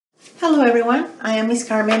Hello everyone, I am Miss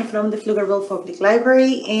Carmen from the Pflugerville Public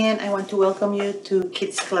Library and I want to welcome you to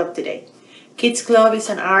Kids Club today. Kids Club is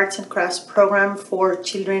an arts and crafts program for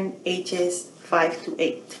children ages 5 to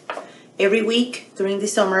 8. Every week during the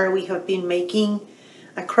summer we have been making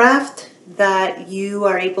a craft that you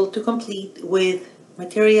are able to complete with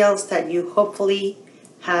materials that you hopefully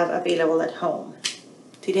have available at home.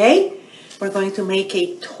 Today we're going to make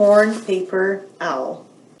a torn paper owl.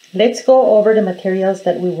 Let's go over the materials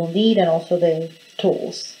that we will need and also the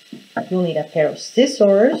tools. You'll need a pair of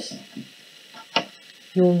scissors.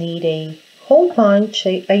 You'll need a hole punch.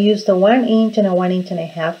 I used a 1 inch and a 1 inch and a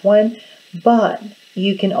half one, but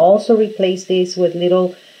you can also replace this with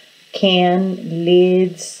little can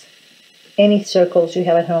lids, any circles you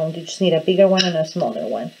have at home. You just need a bigger one and a smaller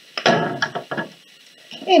one.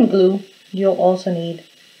 And glue. You'll also need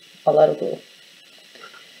a lot of glue.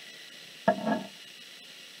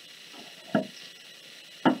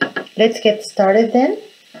 Let's get started then.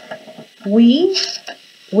 We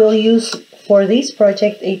will use for this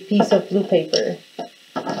project a piece of blue paper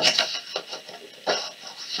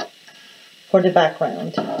for the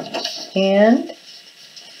background. And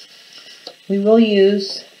we will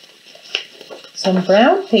use some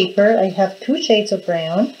brown paper. I have 2 shades of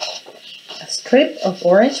brown, a strip of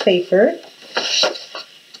orange paper,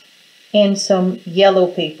 and some yellow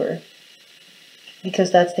paper, because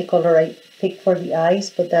that's the color I picked for the eyes,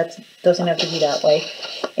 but that doesn't have to be that way.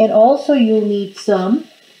 And also you'll need some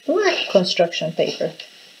black construction paper.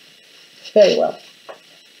 Very well.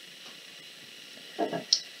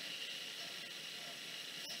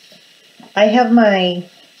 I have my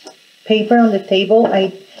paper on the table.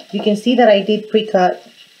 You can see that I did pre-cut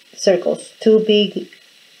circles, 2 big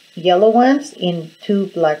yellow ones and 2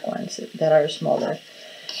 black ones that are smaller.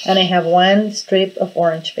 And I have 1 strip of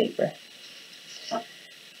orange paper.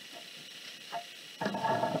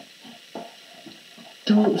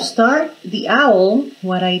 To start the owl,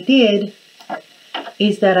 what I did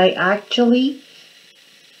is that I actually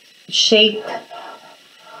shaped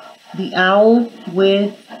the owl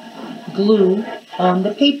with glue on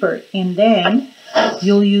the paper, and then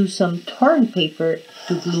you'll use some torn paper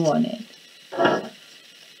to glue on it.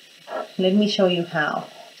 Let me show you how.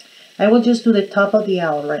 I will just do the top of the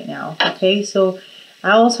owl right now. Okay, so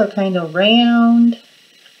owls are kind of round,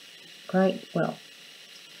 right? Well,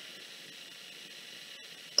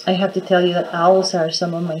 I have to tell you that owls are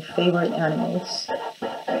some of my favorite animals.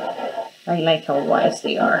 I like how wise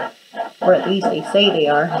they are, or at least they say they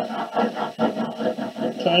are.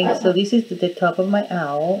 Okay, so this is the top of my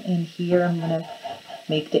owl, and here I'm going to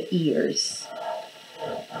make the ears.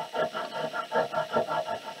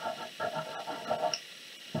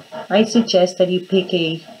 I suggest that you pick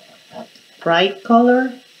a bright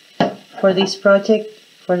color for this project.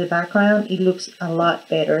 For the background, it looks a lot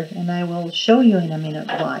better, and I will show you in a minute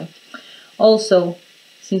why. Also,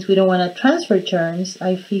 since we don't want to transfer germs,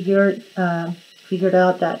 I figured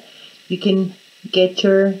out that you can get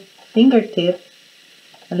your fingertip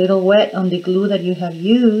a little wet on the glue that you have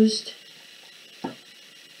used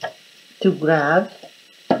to grab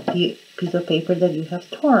the piece of paper that you have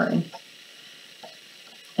torn,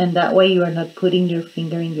 and that way you are not putting your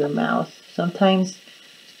finger in your mouth. Sometimes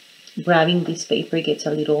grabbing this paper gets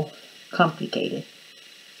a little complicated.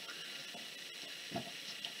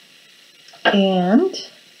 And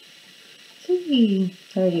see,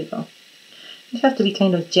 there you go. You have to be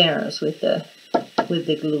kind of generous with the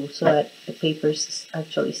glue so that the papers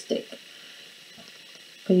actually stick.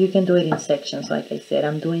 But you can do it in sections, like I said.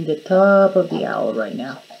 I'm doing the top of the owl right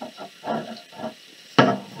now.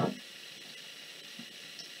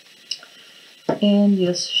 And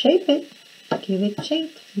just shape it. Give it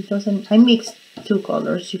shape. I mixed 2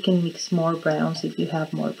 colors. You can mix more browns if you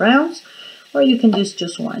have more browns, or you can use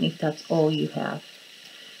just 1 if that's all you have.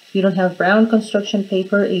 If you don't have brown construction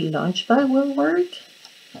paper, a lunch bag will work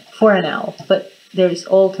for an owl, but there is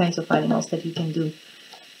all kinds of animals that you can do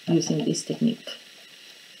using this technique.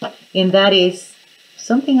 And that is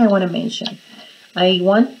something I want to mention. I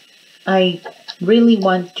really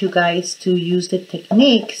want you guys to use the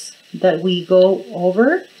techniques that we go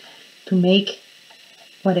over to make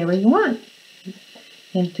whatever you want,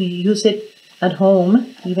 and to use it at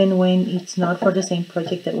home even when it's not for the same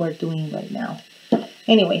project that we're doing right now.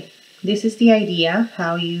 Anyway, this is the idea,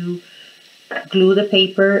 how you glue the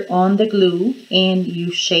paper on the glue and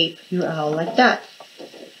you shape your owl like that.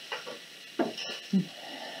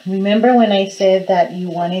 Remember when I said that you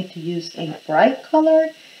wanted to use a bright color?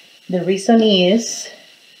 The reason is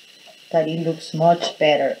that it looks much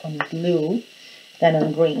better on blue than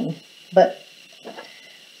on green. But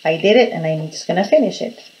I did it, and I'm just going to finish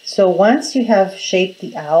it. So once you have shaped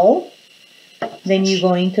the owl, then you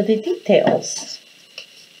go into the details.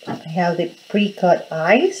 I have the pre-cut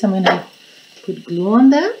eyes. I'm going to put glue on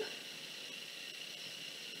them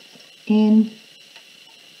and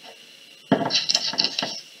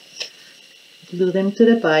glue them to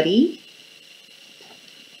the body.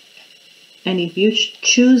 And if you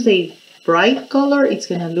choose a bright color, it's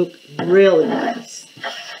going to look really nice.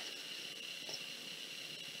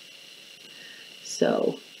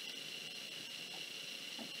 So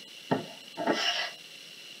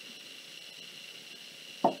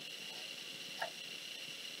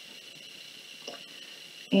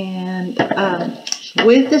and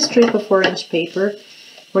with the strip of orange paper,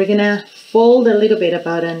 we're gonna fold a little bit,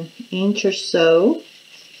 about an inch or so,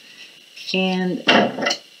 and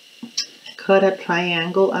cut a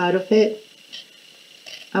triangle out of it.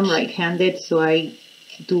 I'm right-handed, so I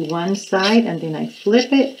do one side and then I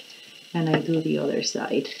flip it and I do the other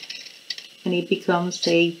side. And it becomes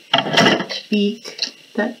a beak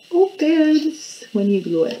that opens when you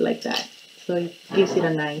glue it like that. So it gives it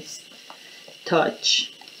a nice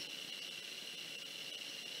touch.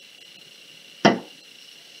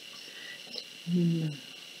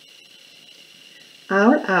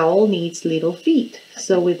 Our owl needs little feet.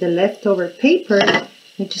 So with the leftover paper,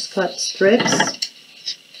 I just cut strips,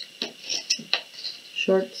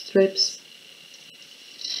 short strips,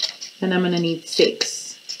 and I'm gonna need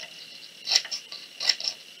 6.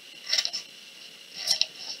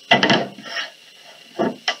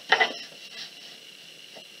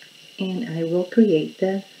 And I will create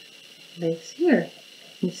the legs here.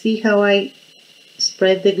 You see how I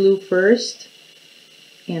spread the glue first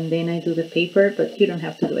and then I do the paper, but you don't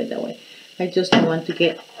have to do it that way. I just don't want to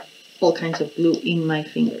get all kinds of glue in my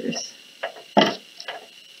fingers.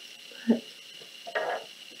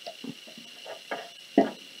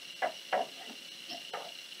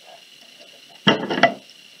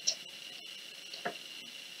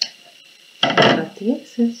 Cut the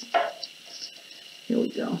excess. Here we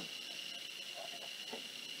go.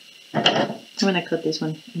 I'm going to cut this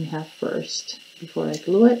one in half first before I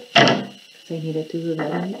glue it, because I needed to do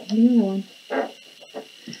that on the other one.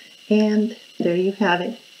 And there you have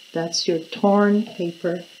it. That's your torn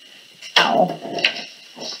paper owl.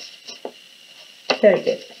 Very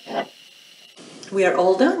good. We are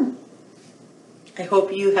all done. I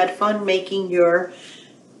hope you had fun making your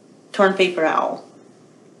torn paper owl.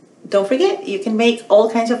 Don't forget, you can make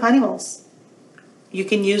all kinds of animals. You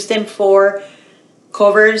can use them for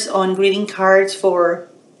covers on greeting cards for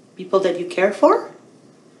people that you care for,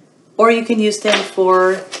 or you can use them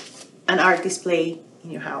for an art display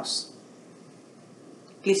in your house.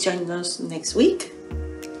 Please join us next week.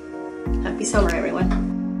 Happy summer, everyone.